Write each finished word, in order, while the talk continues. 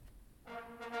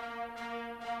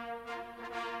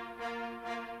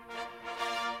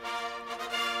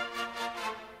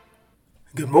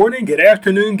Good morning, good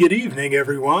afternoon, good evening,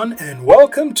 everyone, and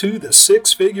welcome to the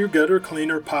Six Figure Gutter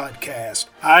Cleaner Podcast.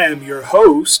 I am your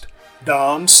host,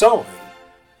 Don Sulling.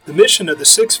 The mission of the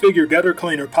Six Figure Gutter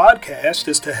Cleaner Podcast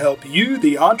is to help you,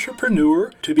 the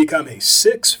entrepreneur, to become a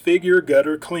six-figure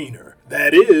gutter cleaner.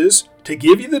 That is, to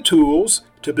give you the tools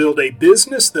to build a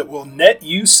business that will net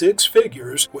you six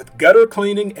figures with gutter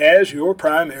cleaning as your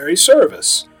primary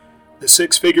service. The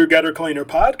Six Figure Gutter Cleaner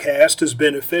Podcast is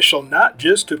beneficial not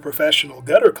just to professional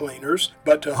gutter cleaners,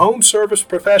 but to home service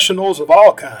professionals of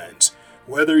all kinds.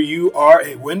 Whether you are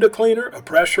a window cleaner, a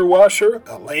pressure washer,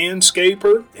 a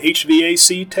landscaper,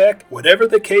 HVAC tech, whatever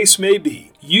the case may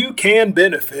be, you can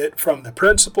benefit from the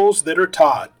principles that are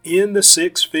taught in the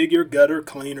Six Figure Gutter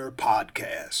Cleaner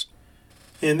Podcast.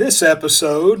 In this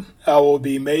episode, I will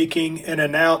be making an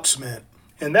announcement,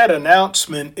 and that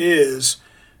announcement is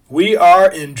we are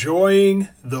enjoying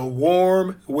the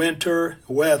warm winter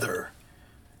weather.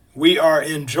 We are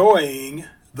enjoying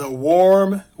the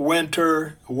warm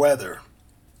winter weather.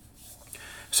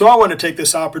 So I want to take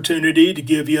this opportunity to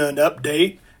give you an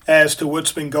update as to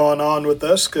what's been going on with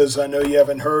us, because I know you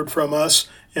haven't heard from us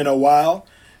in a while.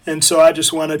 And so I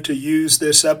just wanted to use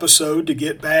this episode to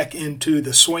get back into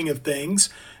the swing of things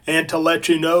and to let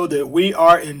you know that we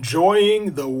are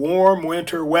enjoying the warm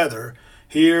winter weather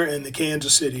here in the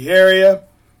Kansas City area.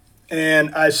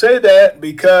 And I say that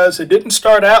because it didn't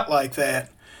start out like that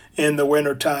in the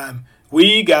wintertime.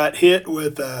 We got hit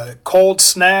with a cold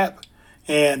snap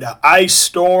and an ice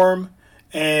storm,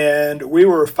 and we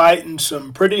were fighting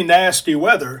some pretty nasty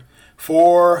weather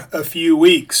for a few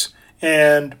weeks.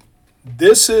 And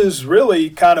this is really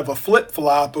kind of a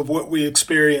flip-flop of what we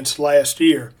experienced last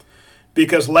year.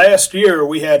 Because last year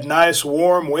we had nice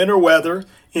warm winter weather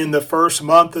in the first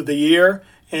month of the year,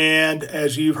 and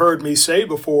as you've heard me say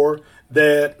before,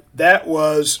 that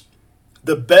was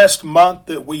the best month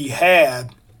that we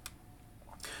had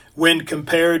when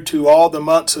compared to all the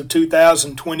months of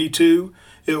 2022.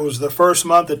 It was the first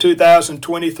month of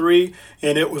 2023,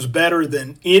 and it was better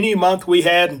than any month we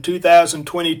had in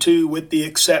 2022 with the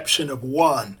exception of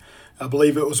one. I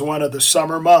believe it was one of the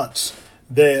summer months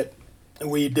that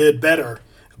we did better.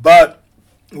 But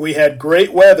we had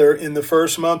great weather in the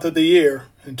first month of the year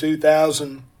in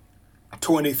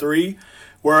 2023,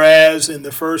 whereas in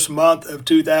the first month of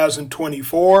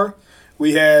 2024,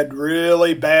 we had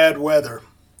really bad weather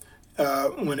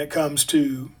when it comes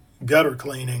to gutter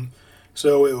cleaning.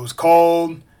 So it was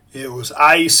cold, it was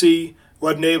icy,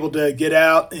 wasn't able to get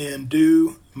out and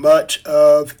do much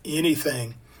of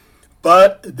anything.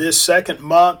 But this second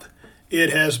month, it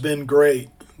has been great.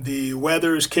 The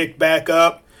weather has kicked back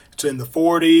up. It's in the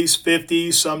 40s,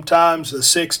 50s, sometimes the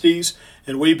 60s,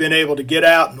 and we've been able to get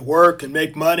out and work and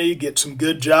make money, get some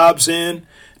good jobs in,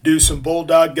 do some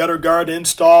Bulldog Gutter Guard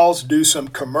installs, do some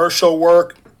commercial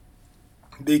work,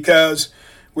 because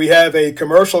we have a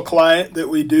commercial client that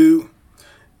we do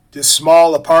just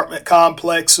small apartment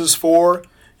complexes for,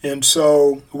 and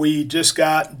so we just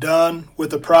got done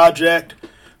with a project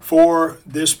for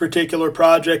this particular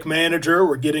project manager.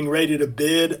 We're getting ready to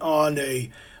bid on a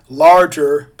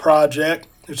larger project.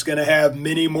 It's going to have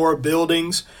many more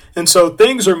buildings. And so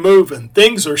things are moving,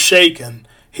 things are shaking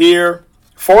here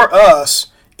for us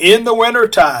in the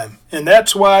wintertime. And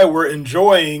that's why we're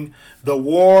enjoying the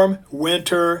warm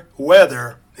winter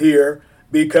weather here,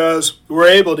 because we're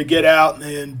able to get out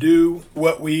and do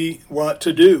what we want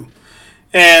to do.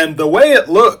 And the way it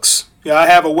looks, I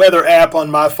have a weather app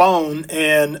on my phone,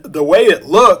 and the way it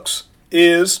looks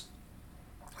is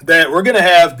that we're going to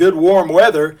have good warm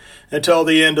weather until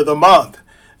the end of the month.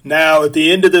 Now, at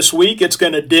the end of this week, it's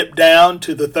going to dip down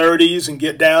to the 30s and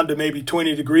get down to maybe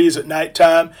 20 degrees at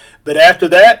nighttime. But after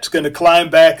that, it's going to climb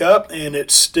back up, and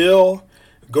it's still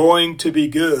going to be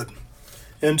good.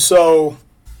 And so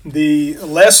the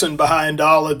lesson behind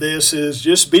all of this is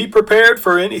just be prepared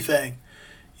for anything.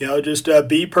 Just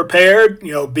be prepared.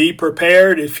 Be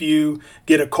prepared if you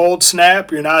get a cold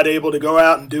snap, you're not able to go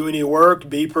out and do any work.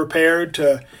 Be prepared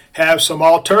to have some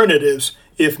alternatives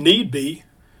if need be.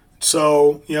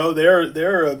 So, there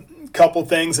are a couple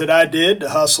things that I did to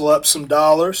hustle up some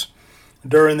dollars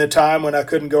during the time when I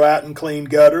couldn't go out and clean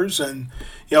gutters. And,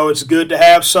 it's good to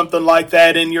have something like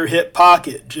that in your hip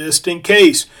pocket just in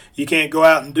case you can't go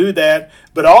out and do that.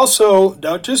 But also,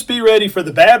 don't just be ready for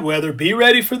the bad weather. Be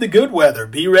ready for the good weather.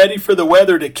 Be ready for the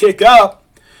weather to kick up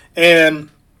and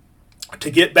to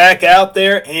get back out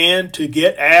there and to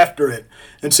get after it.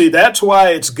 And see, that's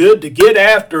why it's good to get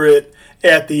after it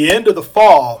at the end of the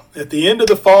fall. At the end of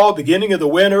the fall, beginning of the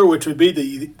winter, which would be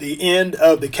the end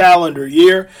of the calendar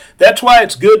year. That's why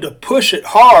it's good to push it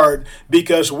hard,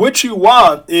 because what you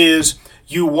want is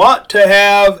You want to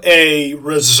have a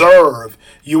reserve.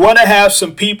 You want to have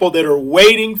some people that are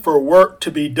waiting for work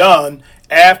to be done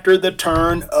after the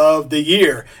turn of the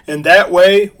year. And that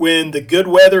way, when the good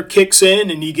weather kicks in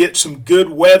and you get some good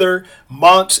weather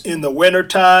months in the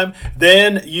wintertime,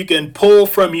 then you can pull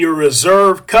from your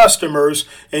reserve customers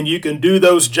and you can do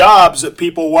those jobs that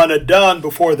people wanted done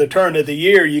before the turn of the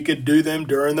year. You could do them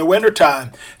during the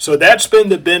wintertime. So that's been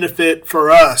the benefit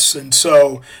for us. And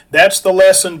so that's the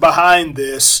lesson behind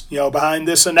this, behind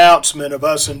this announcement of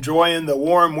us enjoying the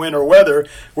warm winter weather.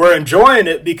 We're enjoying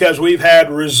it because we've had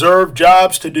reserve jobs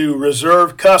to do,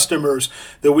 reserve customers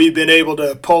that we've been able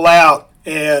to pull out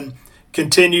and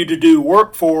continue to do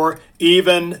work for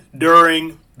even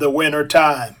during the winter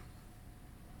time.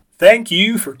 Thank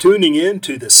you for tuning in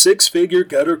to the Six Figure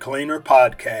Gutter Cleaner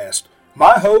podcast.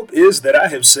 My hope is that I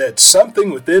have said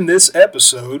something within this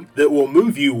episode that will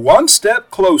move you one step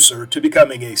closer to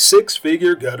becoming a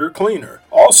six-figure gutter cleaner.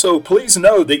 Also, please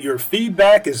know that your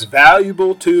feedback is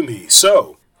valuable to me.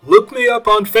 So, look me up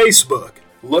on Facebook.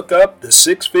 Look up the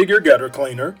Six Figure Gutter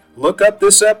Cleaner, look up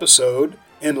this episode,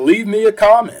 and leave me a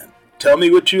comment. Tell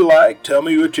me what you like, tell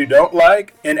me what you don't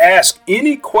like, and ask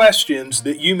any questions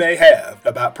that you may have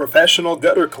about professional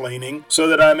gutter cleaning so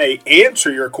that I may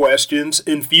answer your questions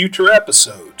in future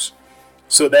episodes.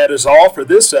 So that is all for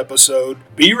this episode.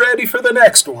 Be ready for the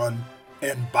next one,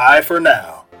 and bye for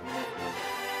now.